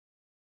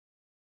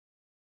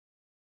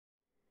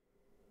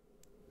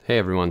Hey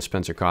everyone,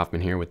 Spencer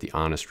Kaufman here with the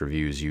Honest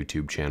Reviews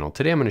YouTube channel.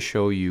 Today I'm going to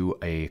show you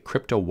a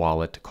crypto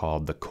wallet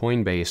called the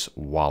Coinbase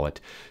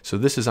wallet. So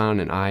this is on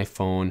an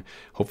iPhone.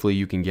 Hopefully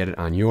you can get it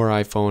on your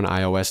iPhone,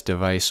 iOS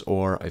device,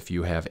 or if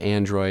you have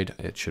Android,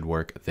 it should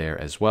work there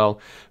as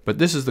well. But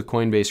this is the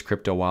Coinbase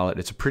crypto wallet.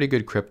 It's a pretty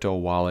good crypto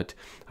wallet.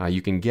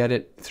 You can get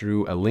it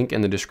through a link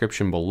in the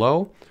description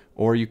below.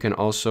 Or you can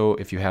also,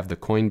 if you have the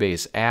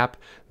Coinbase app,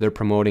 they're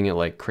promoting it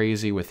like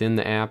crazy within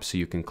the app, so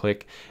you can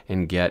click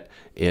and get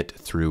it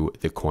through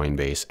the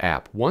Coinbase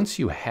app. Once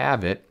you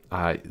have it,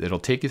 it'll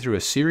take you through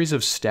a series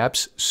of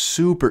steps,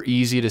 super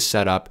easy to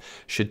set up,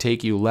 should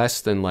take you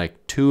less than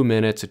like 2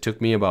 minutes. It took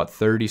me about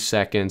 30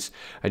 seconds.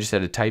 I just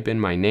had to type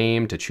in my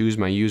name to choose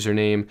my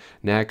username,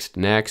 next,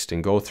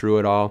 and go through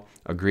it all,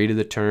 agree to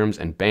the terms,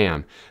 and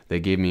bam,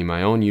 they gave me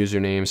my own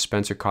username,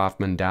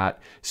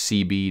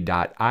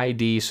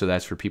 spencerkaufman.cb.id, so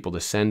that's for people to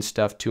send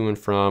stuff to and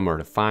from or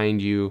to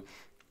find you,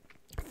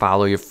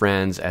 follow your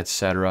friends,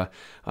 etc.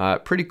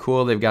 Pretty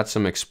cool. They've got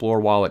some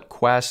Explore Wallet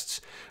quests.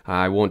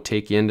 I won't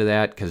take you into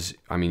that because,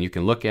 I mean, you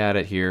can look at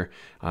it here.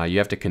 You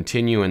have to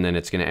continue, and then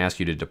it's going to ask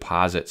you to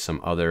deposit some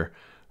other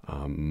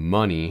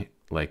money,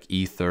 like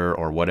Ether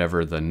or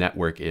whatever the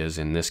network is.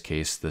 In this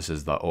case, this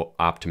is the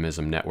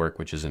Optimism network,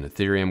 which is an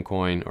Ethereum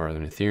coin or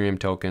an Ethereum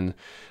token.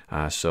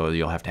 So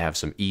you'll have to have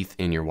some ETH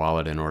in your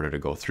wallet in order to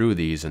go through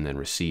these and then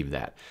receive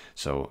that.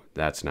 So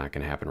that's not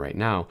going to happen right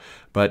now.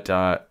 But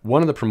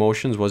one of the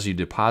promotions was you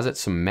deposit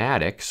some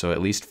Matic, so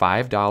at least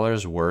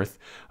 $5 worth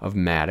of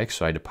Matic.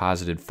 So I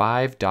deposited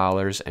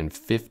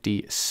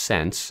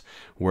 $5.50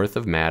 worth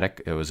of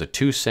Matic. It was a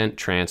 2-cent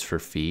transfer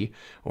fee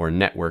or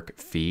network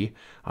fee.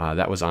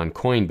 That was on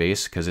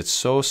Coinbase because it's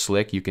so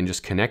slick. You can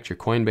just connect your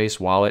Coinbase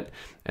wallet,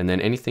 and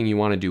then anything you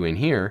want to do in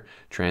here,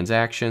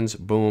 transactions,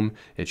 boom,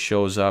 it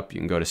shows up. You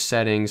can go to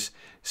settings,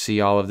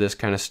 see all of this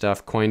kind of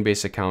stuff,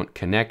 Coinbase account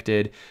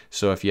connected.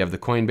 So if you have the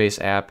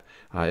Coinbase app,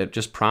 it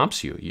just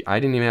prompts you. I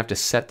didn't even have to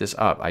set this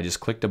up. I just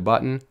clicked a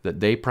button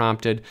that they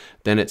prompted.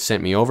 Then it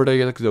sent me over to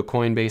the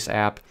Coinbase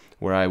app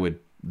where I would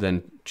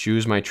then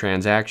choose my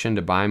transaction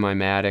to buy my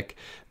Matic.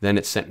 Then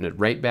it sent it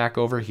right back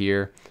over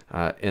here.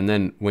 And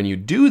then when you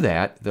do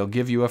that, they'll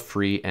give you a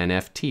free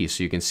NFT.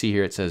 So you can see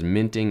here it says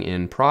minting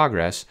in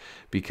progress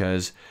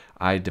because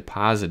I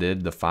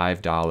deposited the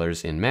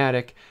 $5 in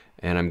Matic,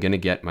 and I'm going to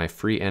get my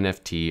free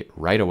NFT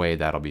right away.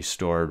 That'll be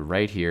stored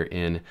right here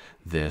in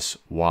this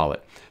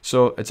wallet.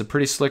 So it's a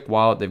pretty slick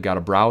wallet. They've got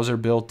a browser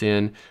built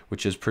in,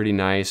 which is pretty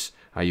nice.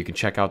 You can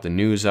check out the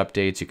news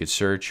updates. You could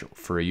search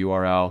for a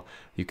URL.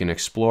 You can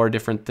explore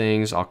different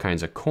things, all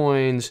kinds of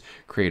coins,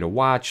 create a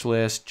watch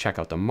list, check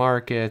out the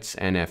markets,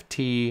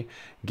 NFT,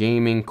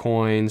 gaming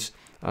coins.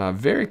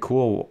 Very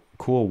cool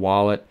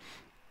wallet.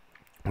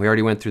 We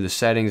already went through the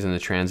settings and the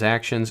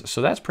transactions,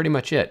 so that's pretty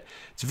much it.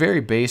 It's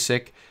very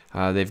basic.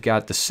 They've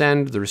got the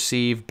send, the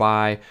receive,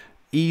 buy,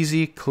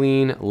 easy,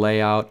 clean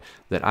layout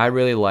that I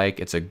really like.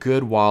 It's a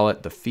good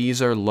wallet. The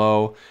fees are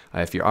low.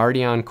 If you're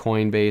already on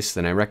Coinbase,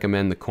 then I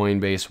recommend the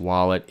Coinbase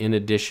wallet. In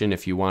addition,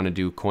 if you want to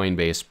do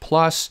Coinbase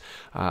Plus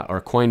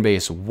or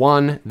Coinbase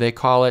One, they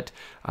call it,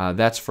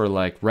 that's for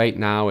like right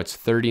now it's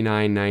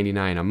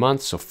 $39.99 a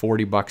month, so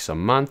 $40 a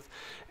month.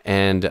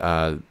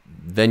 And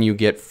then you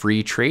get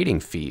free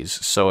trading fees.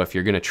 So if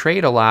you're going to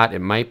trade a lot, it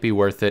might be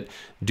worth it.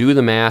 Do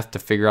the math to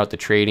figure out the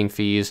trading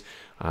fees.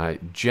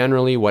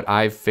 Generally, what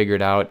I've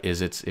figured out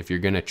is if you're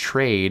going to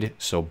trade,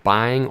 so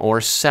buying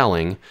or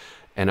selling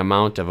an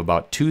amount of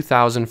about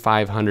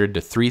 $2,500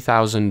 to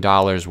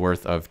 $3,000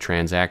 worth of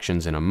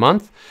transactions in a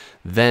month,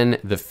 then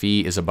the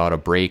fee is about a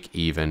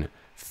break-even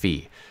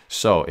fee.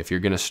 So if you're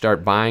going to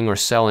start buying or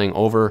selling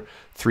over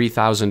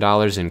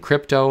 $3,000 in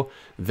crypto,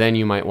 then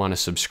you might want to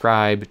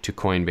subscribe to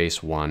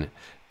Coinbase One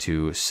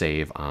to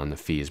save on the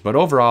fees. But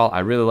overall, I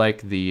really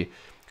like the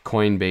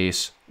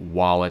Coinbase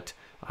wallet.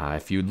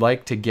 If you'd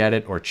like to get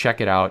it or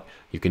check it out,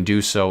 you can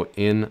do so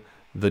in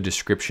the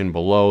description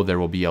below. There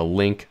will be a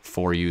link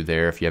for you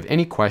there. If you have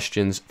any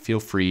questions, feel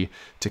free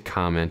to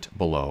comment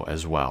below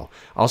as well.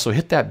 Also,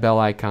 hit that bell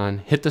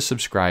icon, hit the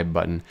subscribe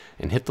button,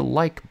 and hit the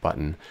like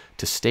button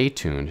to stay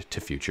tuned to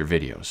future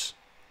videos.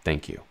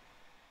 Thank you.